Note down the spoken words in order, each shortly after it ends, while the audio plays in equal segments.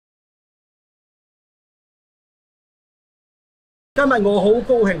今日我好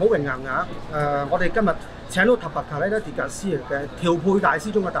高興、好榮幸啊！我哋今日請到Tabacalera de Garcia嘅調配大師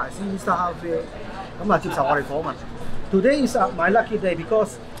中嘅大師 Mr. Javier， 咁啊接受我哋訪問。Today is my lucky day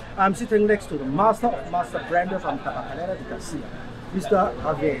because I'm sitting next to the master of master blender from Tabacalera de Garcia, Mr.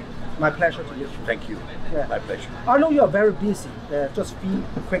 Javier. My pleasure to meet you. Thank you. Yeah. My pleasure. I know you are very busy. Just few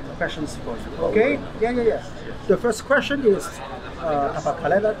quick questions for you. Okay? Yeah. The first question is,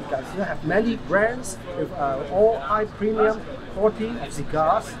 Tabacalera de Garcia have many brands with all high premium quality of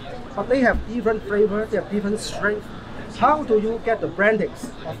cigars, but they have different flavor, they have different strength. How do you get the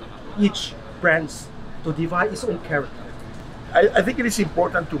brandings of each brands to divide its own character? I think it is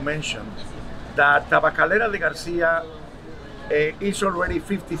important to mention that Tabacalera de Garcia is already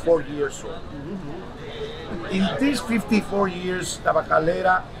 54 years old. In these 54 years,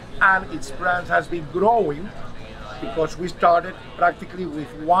 Tabacalera and its brands has been growing because we started practically with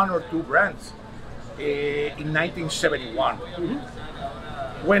one or two brands in 1971.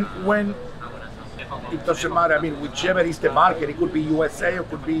 When it doesn't matter, I mean, whichever is the market, it could be USA, it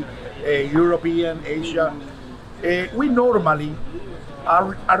could be European, Asia. We normally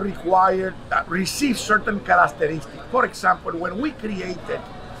are required to receive certain characteristics. For example, when we created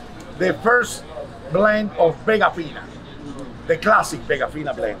the first blend of Vega Fina, the classic Vega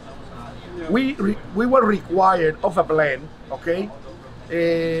Fina blend, we were required of a blend, okay,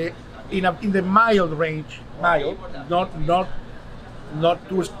 in the mild range, mild, not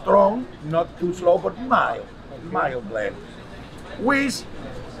too strong, not too slow, but mild blend, with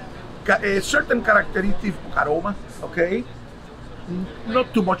certain characteristics of aroma, okay,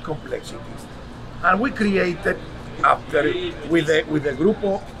 not too much complexity. And we created after with the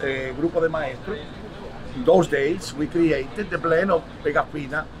Grupo de Maestro. In those days, we created the blend of Vega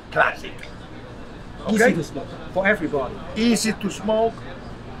Fina Classic. Okay? Easy to smoke for everybody. Easy to smoke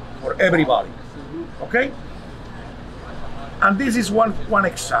for everybody. Okay? And this is one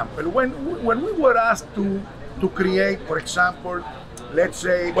example. When we were asked to create, for example, let's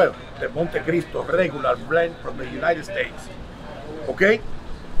say, well, the Monte Cristo regular blend from the United States. Okay,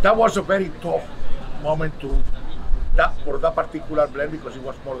 that was a very tough moment for that particular blend because it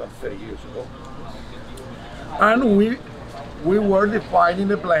was more than 30 years ago. And we were defining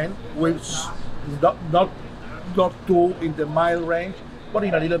the blend with not too in the mild range, but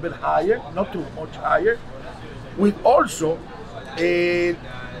in a little bit higher, not too much higher, with also the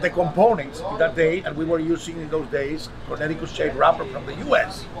components in that day, and we were using in those days Connecticut shade wrapper from the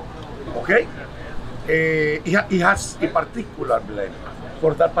US. Okay. It has a particular blend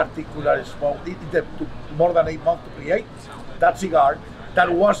for that particular smoke. It took more than 8 months to create that cigar that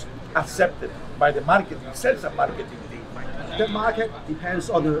was accepted by the marketing, sales and marketing team. The market depends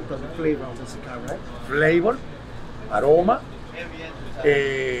on the flavor of the cigar, right? Flavor, aroma,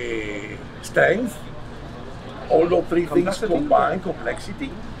 strength, all those three things combined,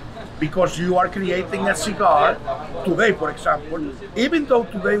 complexity. Because you are creating a cigar today, for example, even though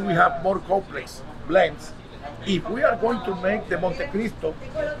today we have more complex blends, if we are going to make the Monte Cristo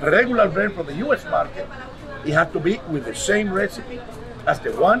regular blend for the US market, it has to be with the same recipe as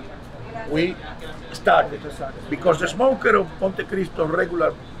the one we started. Because the smoker of Monte Cristo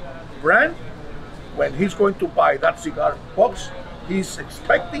regular brand, when he's going to buy that cigar box, he's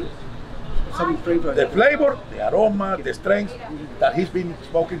expecting Some flavor. the flavor, the aroma, the strength that he's been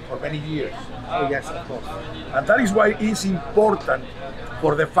smoking for many years. Oh yes, of course. And that is why it's important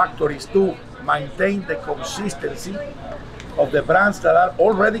for the factories to maintain the consistency of the brands that are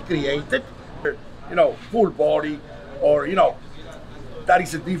already created, you know, full body, or, you know, that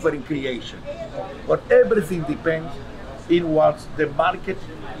is a different creation. But everything depends in what the market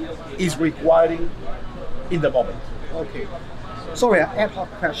is requiring in the moment. Okay. Sorry, an ad hoc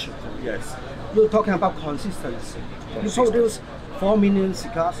question. Yes. You're talking about consistency. You produce 4 million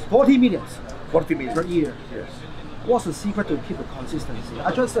cigars, 40 million 40 per minutes. year. Yes. What's the secret to keep the consistency?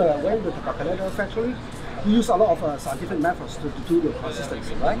 I just went to the Tabacalera factory. You use a lot of scientific methods to do the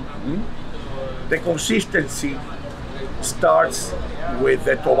consistency, right? The consistency starts with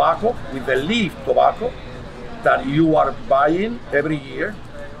the tobacco, with the leaf tobacco that you are buying every year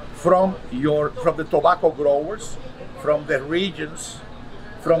from the tobacco growers, from the regions,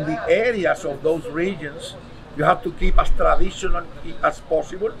 from the areas of those regions. You have to keep as traditional as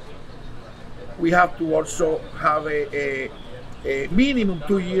possible. We have to also have a minimum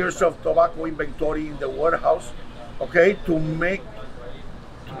 2 years of tobacco inventory in the warehouse, okay, to make,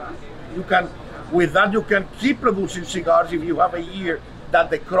 with that you can keep producing cigars if you have a year that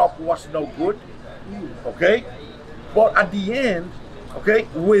the crop was no good, okay? But at the end, okay,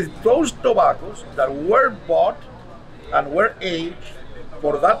 with those tobaccos that were bought and were aged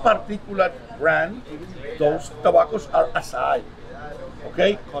for that particular brand, those tobaccos are aside.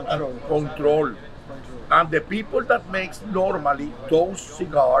 okay? Control. Control. And the people that makes normally those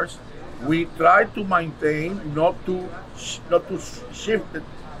cigars, we try to maintain, not to shift it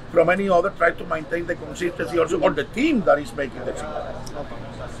from any other, try to maintain the consistency also on the team that is making the cigar.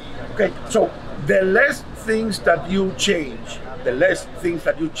 Okay, so the less things that you change,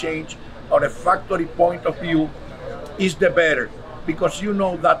 on a factory point of view, is the better, because you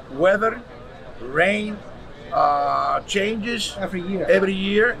know that weather, rain, changes every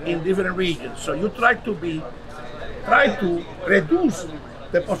year in different regions. So you try to reduce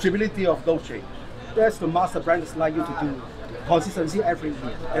the possibility of those changes. That's the master brands like you to do. Consistency every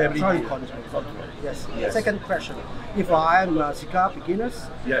year. Every year. Control. Yes. Yes. Second question. If I am a cigar beginners,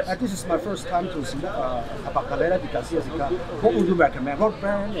 yes, and this is my first time to see Tabacalera de Garcia cigar, what would you recommend? What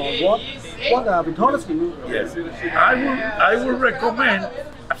brand or what Vitolas do you? Yes. I will recommend,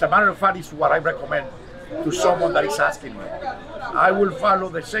 as a matter of fact, it's what I recommend to someone that is asking me. I will follow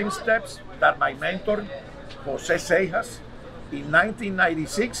the same steps that my mentor, Jose Seijas, in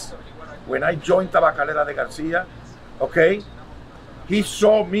 1996, when I joined Tabacalera de Garcia, okay, he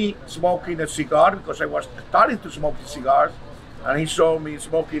saw me smoking a cigar because I was starting to smoke cigars, and he saw me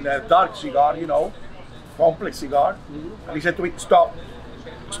smoking a dark cigar, you know, complex cigar, and he said to me, stop.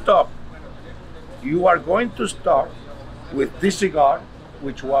 You are going to start with this cigar,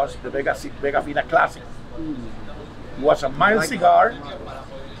 which was the Vega Fina Classic. It was a mild cigar,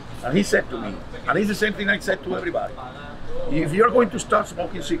 and he said to me, and it's the same thing I said to everybody, if you're going to start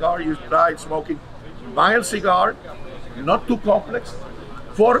smoking cigar, you try smoking mild cigar, not too complex,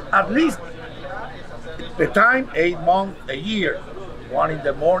 for at least the time, 8 months, a year. One in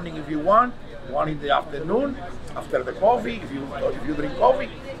the morning if you want, one in the afternoon, after the coffee, if you drink coffee.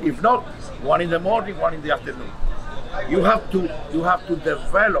 If not, one in the morning, one in the afternoon. You have to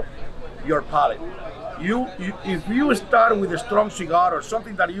develop your palate. If you start with a strong cigar or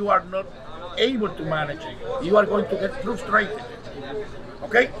something that you are not able to manage, you are going to get frustrated.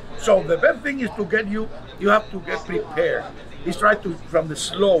 Okay, so the best thing is to get you have to get prepared. Is try to from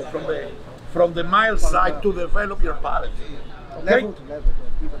the mild side to develop your palate. Okay? Level to level,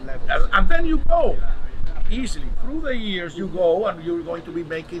 even level. And then you go easily through the years. You go and you're going to be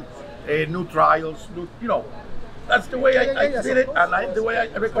making new trials. You know, that's the way I did it, and the way I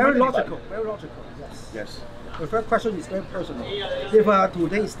recommend. Very logical. Very logical. Yes. Yes. The first question is very personal. If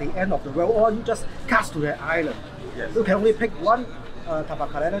today is the end of the world, or you just cast to the island, yes, you can only pick one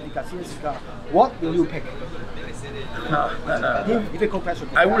Tabacalera de Garcia cigar. What will you pick? Difficult question.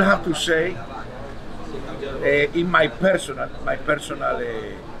 I will have to say, in my personal,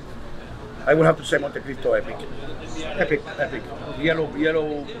 I will have to say Monte Cristo Epic. Epic.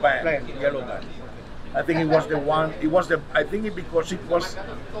 Yellow band. I think it was the one. I think it because it was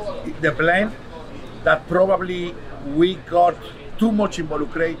the blend that probably we got too much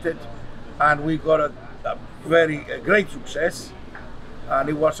involucrated, and we got a very great success. And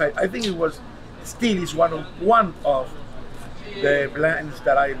it was. I think it was. Still is one of the blends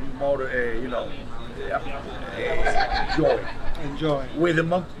that I more enjoy. With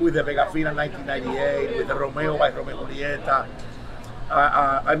the Vega Fina 1998, with the Romeo by Romeo Julieta.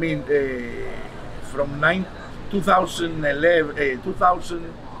 I mean, from 2011,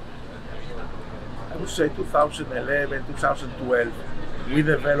 2000. I would say 2011, 2012, we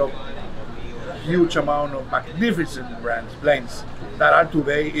developed a huge amount of magnificent blends that are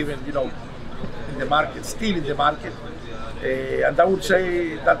today even in the market, still in the market, and I would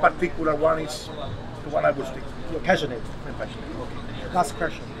say that particular one is the one I would stick. You're passionate. Okay. Last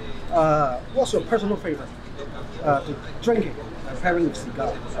question. What's your personal favorite to drinking and pairing with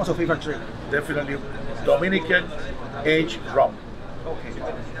cigar? What's your favorite drink? Definitely Dominican aged rum. Okay.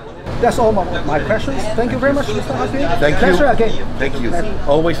 That's all my questions. Thank you very much, Mr. Javier. Thank you. Pleasure again. Thank you.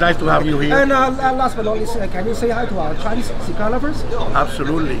 Always nice to have you here. And last but not least, can you say hi to our Chinese cigar lovers?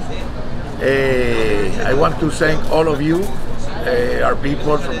 Absolutely. I want to thank all of you, our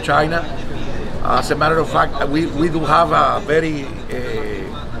people from China. As a matter of fact, we do have a very,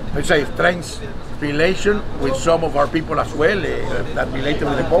 let's say, strange relation with some of our people as well, that related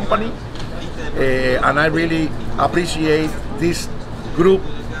with the company. And I really appreciate this group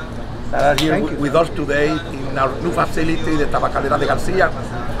that are here with us today in our new facility, the Tabacalera de Garcia.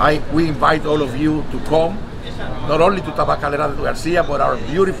 We invite all of you to come, not only to Tabacalera de Garcia, but our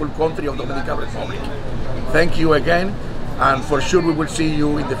beautiful country of Dominican Republic. Thank you again, and for sure we will see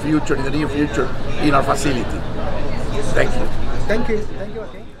you in the future, in the near future, in our facility. Thank you. Thank you. Thank you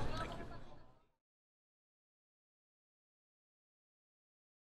again.